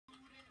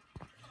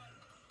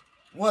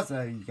What's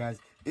up, you guys?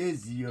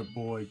 It's your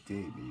boy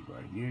Davey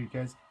right here, you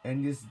guys,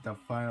 and this is the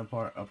final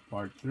part of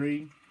part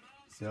 3.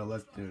 So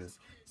let's do this.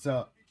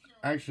 So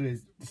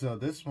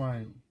this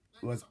one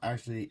was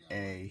actually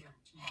a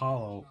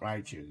hollow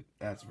Raichu.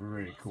 That's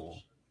really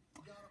cool.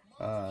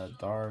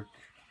 Dark,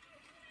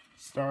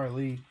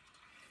 Starly,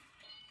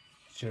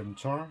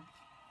 Chimchar,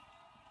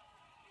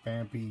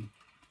 Vampy,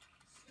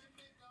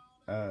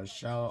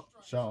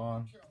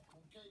 Shalon,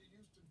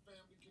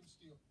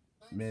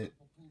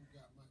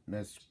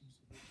 Miss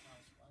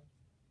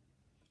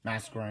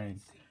Masquerain,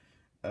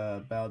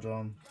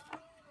 Baldrum,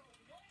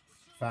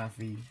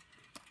 Faffy,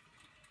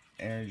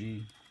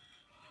 Energy,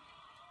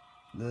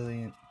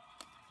 Lillian.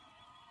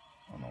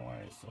 I don't know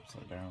why it's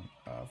upside down.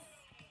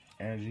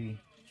 Energy,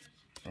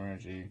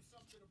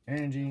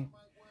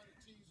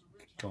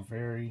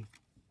 Conferi,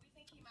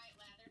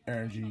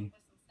 Energy,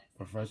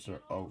 Professor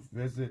Oak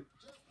Visit,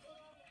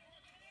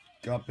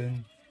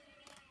 Guppin,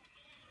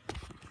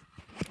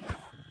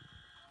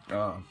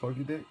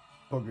 Poke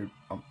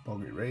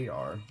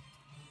Radar,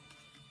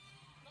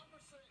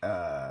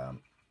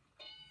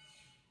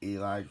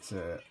 Elite,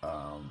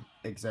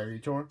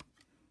 Executor,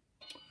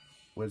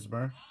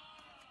 Whisper,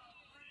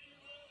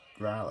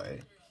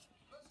 Growlithe,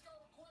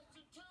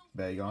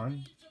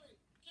 Bagon,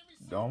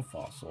 Dawn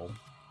Fossil,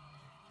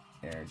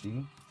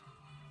 Energy,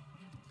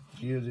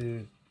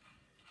 Geodude,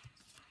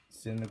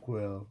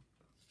 Cyndaquil,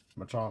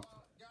 Machop,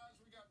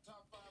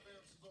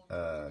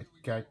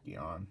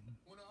 Caction,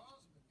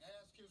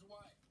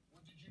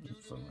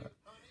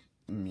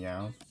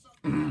 Meow,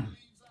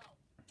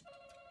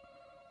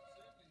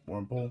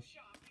 Wurmple,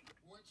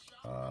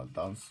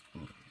 Dance,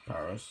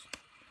 Paris,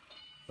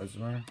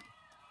 Whisper,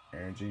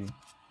 Energy,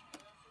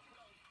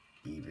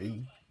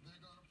 Eevee,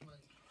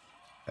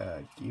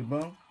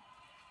 Gibo,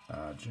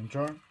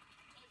 Chimchar,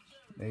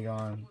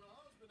 Bagon,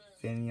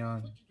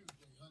 Finneon,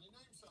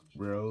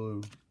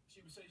 Riolu,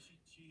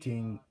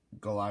 Team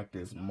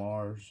Galactus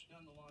Mars,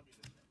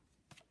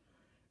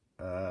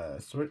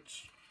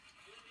 Switch,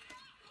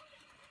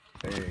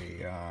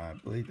 I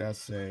believe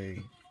that's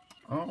I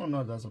don't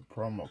know if that's a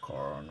promo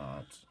card or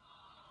not.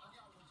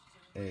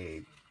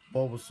 A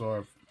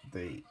Bulbasaur,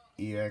 the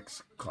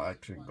EX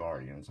Collection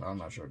Guardians. I'm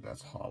not sure if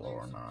that's hollow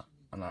or not.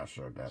 I'm not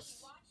sure if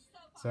that's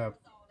that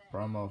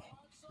promo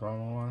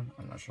one.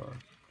 I'm not sure.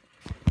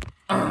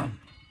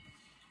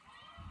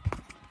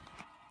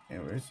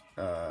 Anyways,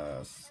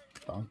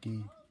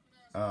 Stunky,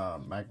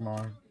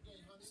 Magmar,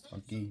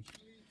 Stunky,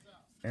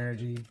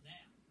 Energy,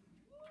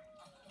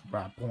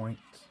 Bright Point,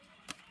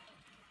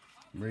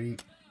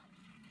 Reed,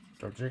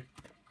 Torchic,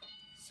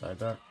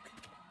 Psyduck.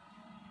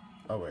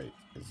 Oh wait,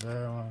 is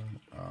that one?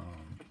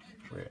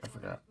 Wait, I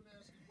forgot.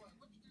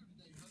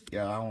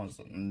 Yeah, that one's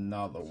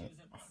another one,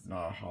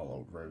 not a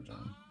hollow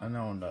version. I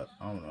don't know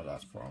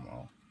that's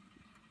promo.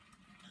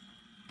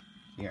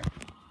 Yeah.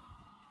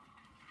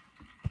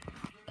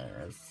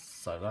 Anyways,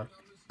 Psyduck,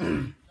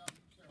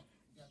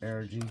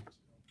 Energy,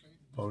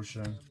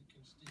 Potion,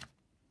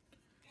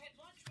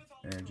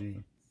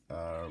 Energy,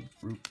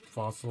 Root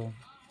Fossil,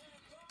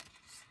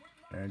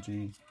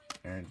 Energy,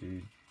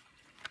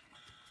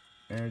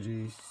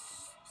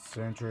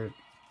 Centric,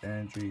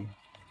 Energy,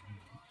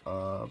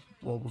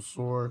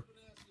 Bulbasaur,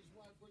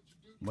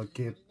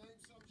 Makip,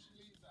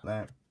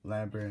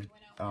 Lambert,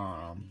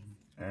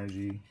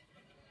 Energy,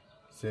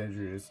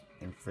 Cindrius,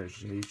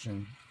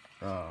 Infestation,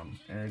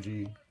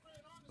 Energy,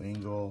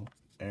 Wingull,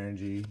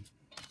 Energy,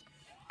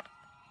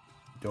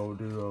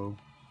 Doduo,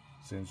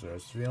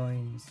 Sensor's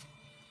Feelings,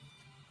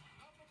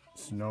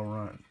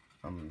 Snowrun,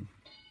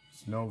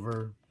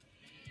 Snover,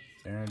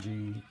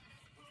 Energy,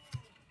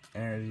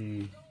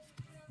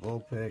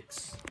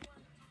 Vulpix,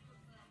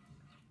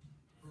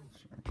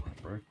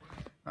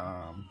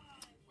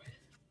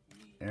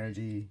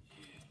 Energy,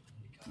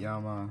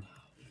 Yama,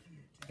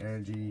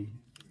 Energy,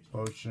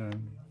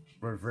 Potion,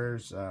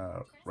 Reverse,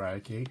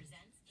 Raticate,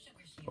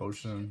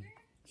 Potion,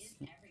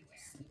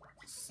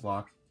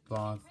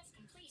 Slothon,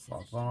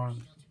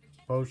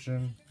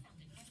 Potion,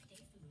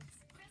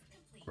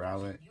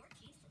 Growlithe,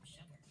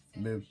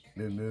 Moo,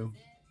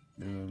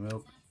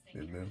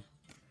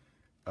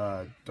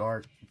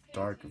 Dark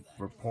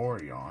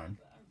Vaporeon,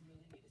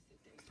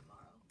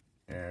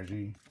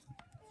 Energy,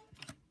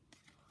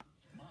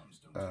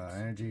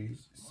 Energy,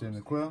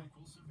 Cyndaquil,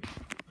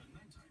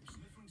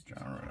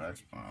 Genre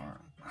X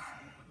Power.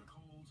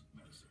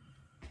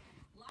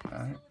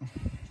 Alright.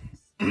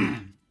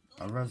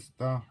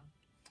 Aresta,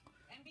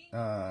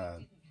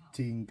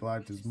 Team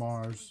Galactus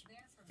Mars,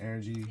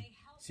 Energy,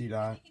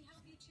 C-Dot,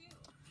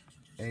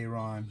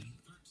 Aron,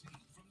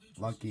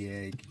 Lucky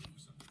Egg,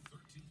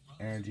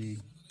 Energy,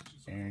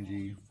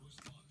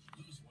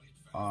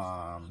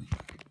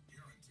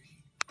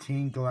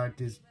 Team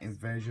Galactus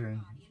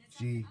Invasion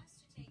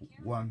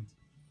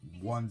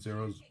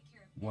G1010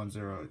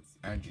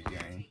 Energy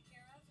Gang,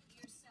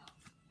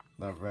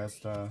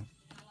 Larvesta,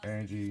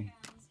 Energy,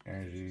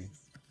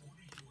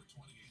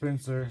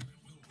 Pinsir,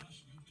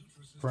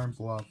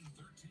 Prinplup,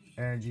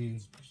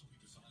 Energy,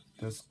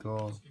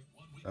 Disco,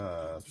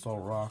 Soul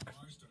Rock,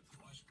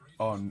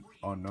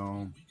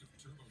 Unknown,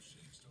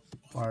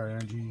 Fire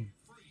Energy,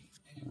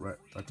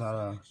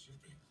 Rattata,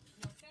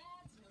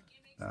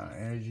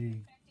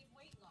 Energy,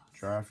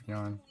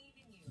 Drafion,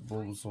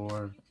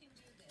 Bulbasaur,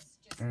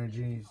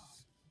 Energy,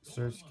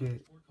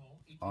 Surskit,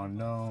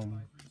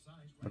 Unknown,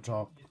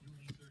 Machop,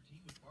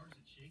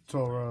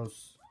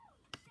 Tauros,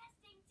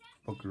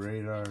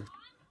 Radar,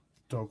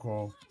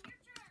 Toko,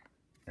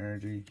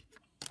 Energy,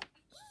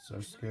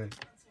 Surskit,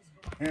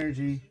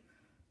 Energy.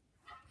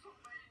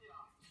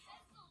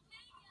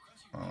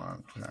 Now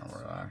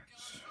relax.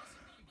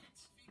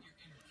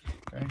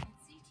 Okay.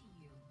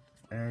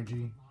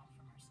 Energy,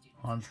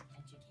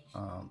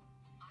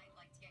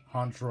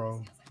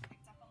 Hantro,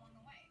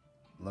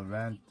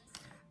 Levant,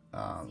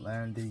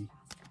 Landy,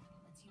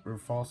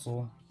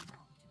 Fossil,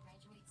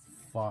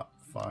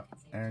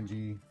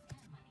 Energy,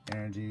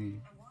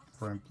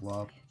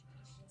 Primplup,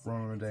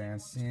 Romadan,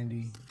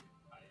 Sandy,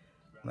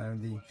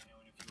 Landy,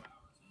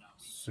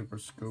 Super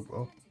Scoop,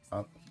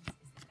 up,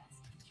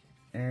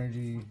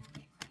 Energy,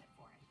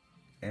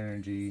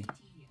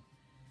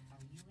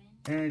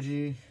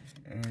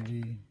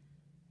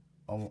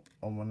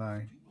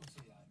 Omanai,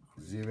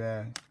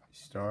 Zibat,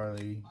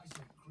 Starly,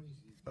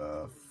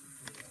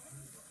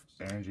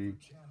 Energy,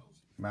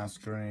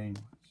 Masquerain,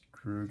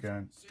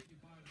 Krugan,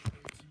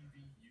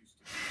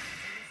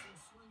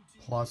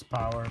 Plus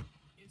Power,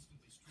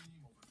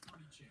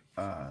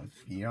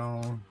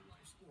 Fion,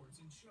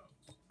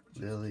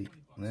 Lily,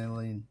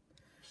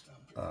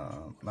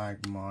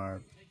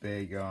 Magmar,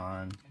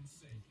 Bagon,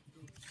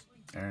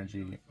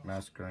 Energy,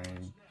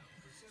 Masquerain,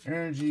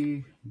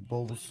 Energy,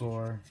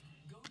 Bulbasaur,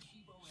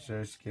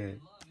 Surskit,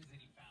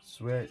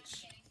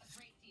 Switch,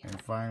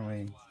 and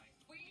finally,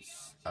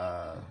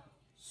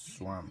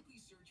 Swim.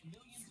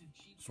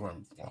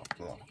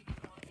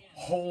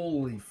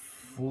 Holy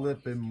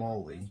flippin'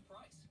 moly.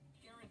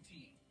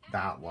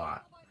 That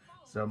lot.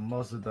 So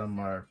most of them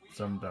are,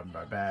 some of them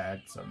are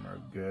bad, some are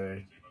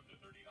good.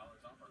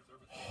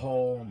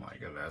 Oh my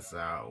goodness,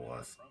 that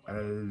was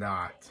a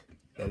lot.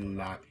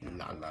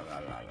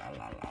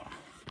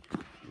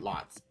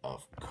 Lots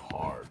of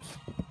cards.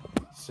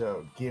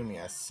 So give me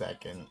a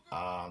second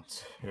to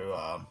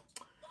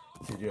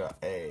do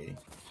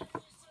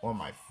one of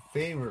my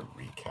favorite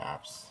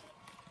recaps.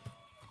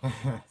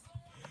 I'm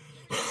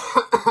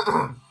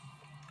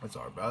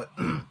sorry about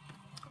it.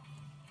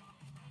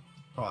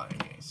 Probably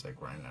getting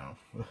sick right now.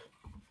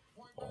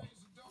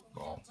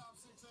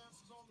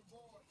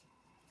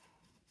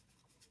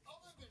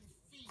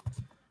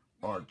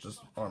 Or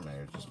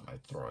maybe just my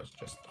throat is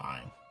just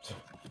dying.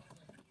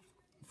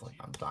 It's like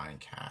I'm dying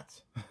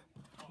cat.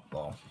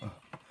 Well,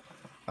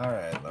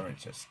 alright, let me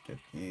just get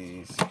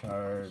these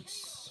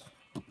cards.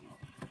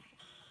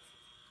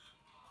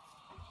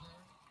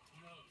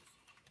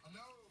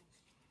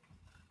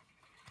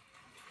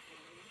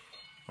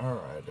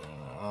 Alright,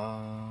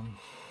 alright.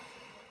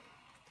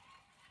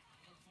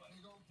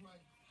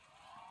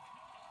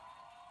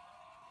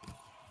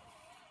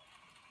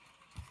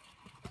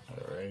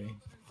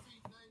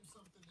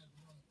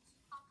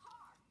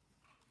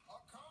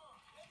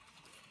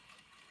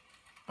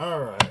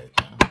 Alright.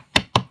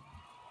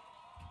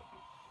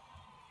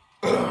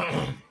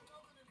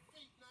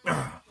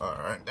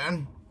 Alright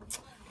then.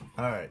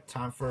 Alright,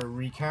 time for a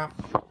recap.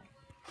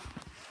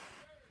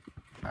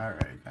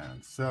 Alright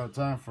then. So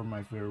time for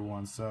my favorite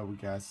one. So we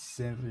got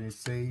Symphony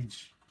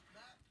Sage,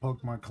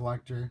 Pokemon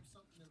Collector,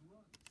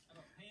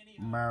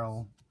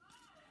 Meryl,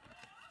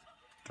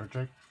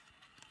 Torchic,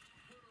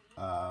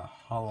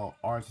 Hollow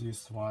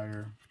Arceus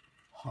Fire,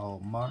 Hollow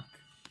Muck,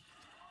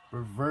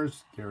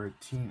 Reverse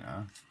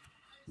Giratina,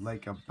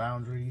 Lake of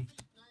Boundary,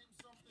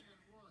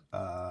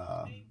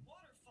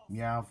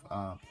 Meowth,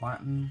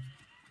 Platinum,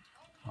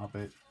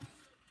 Hobbit,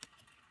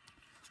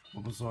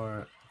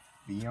 Bulbasaur,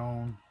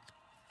 Fion,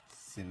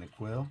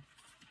 Cyndaquil,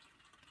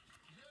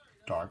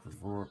 Dark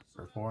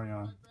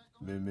Vaporeon,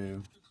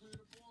 Moo,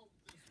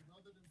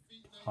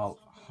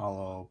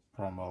 Hollow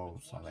Promo,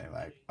 something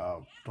like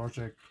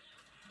Torchic,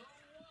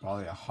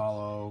 probably a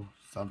Hollow,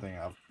 something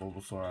of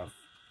Bulbasaur of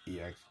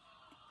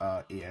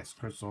EX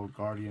Crystal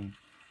Guardian,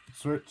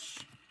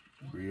 Switch,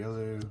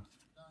 Riolu,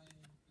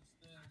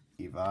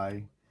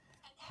 Evi,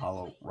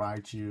 Hollow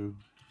Raichu,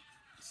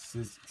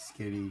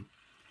 Skitty,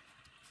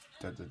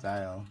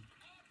 Totodile,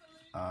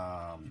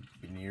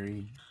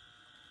 Biniri,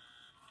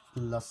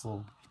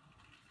 Lustle,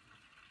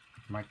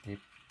 Market,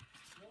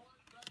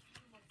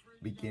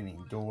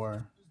 Beginning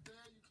Door,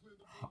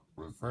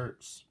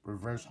 Reverse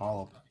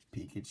Hollow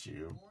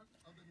Pikachu,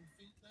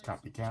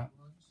 Copycat,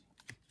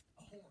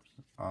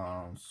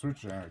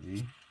 Switch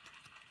Energy,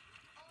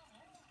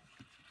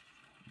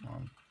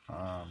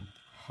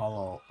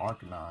 Hollow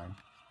Arcanine,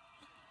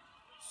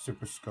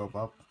 Super Scope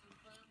Up,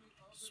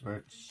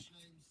 Switch,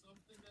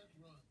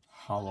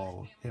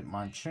 Hollow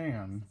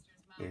Hitmonchan,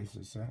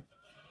 basic set,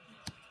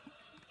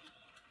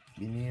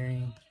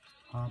 Biniri,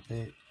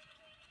 Hoppet,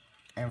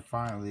 and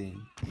finally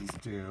these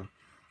two,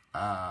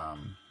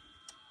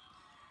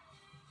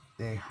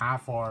 the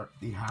half art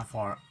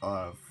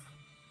of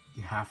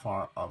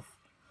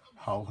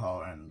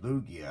Ho-Ho and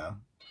Lugia,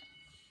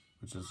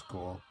 which is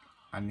cool.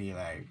 I need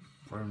like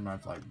pretty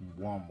much like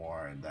one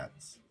more, and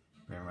that's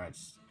pretty much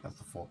that's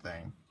the full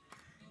thing.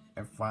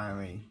 And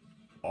finally,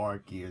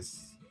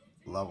 Arceus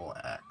level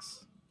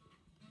X.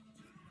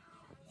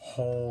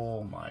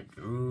 Oh my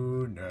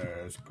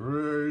goodness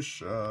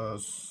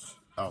gracious,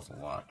 that was a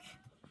lot.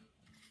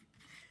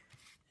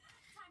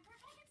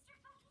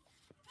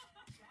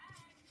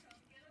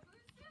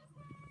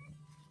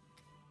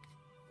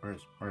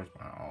 Where's my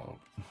envelope?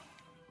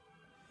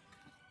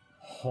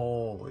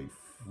 Holy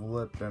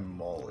flippin'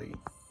 moly.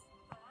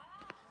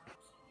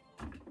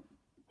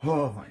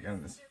 Oh my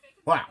goodness.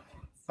 Wow.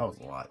 That was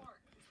a lot.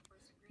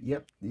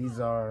 Yep, these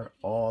are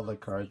all the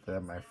cards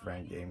that my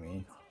friend gave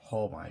me.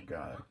 Oh my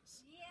god.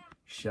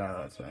 Shout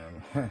out to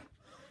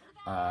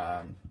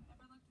him.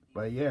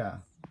 But yeah.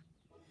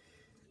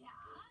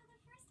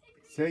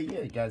 So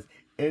yeah, guys,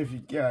 if you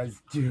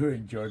guys do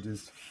enjoy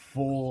this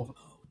full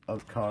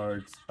of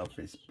cards of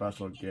a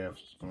special gift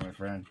from my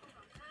friend.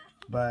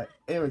 But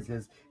anyways,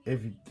 guys,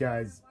 if you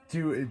guys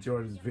do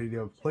enjoy this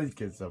video, please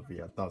give this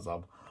video a thumbs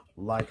up,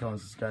 like,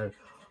 comment, subscribe,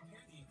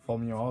 follow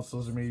me on all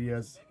social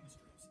medias,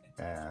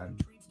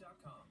 and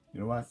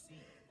you know what?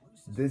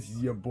 This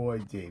is your boy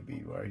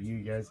JB. Right here,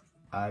 guys.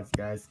 I'll see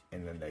you guys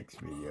in the next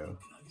video.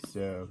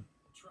 So,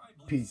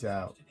 peace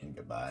out and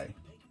goodbye.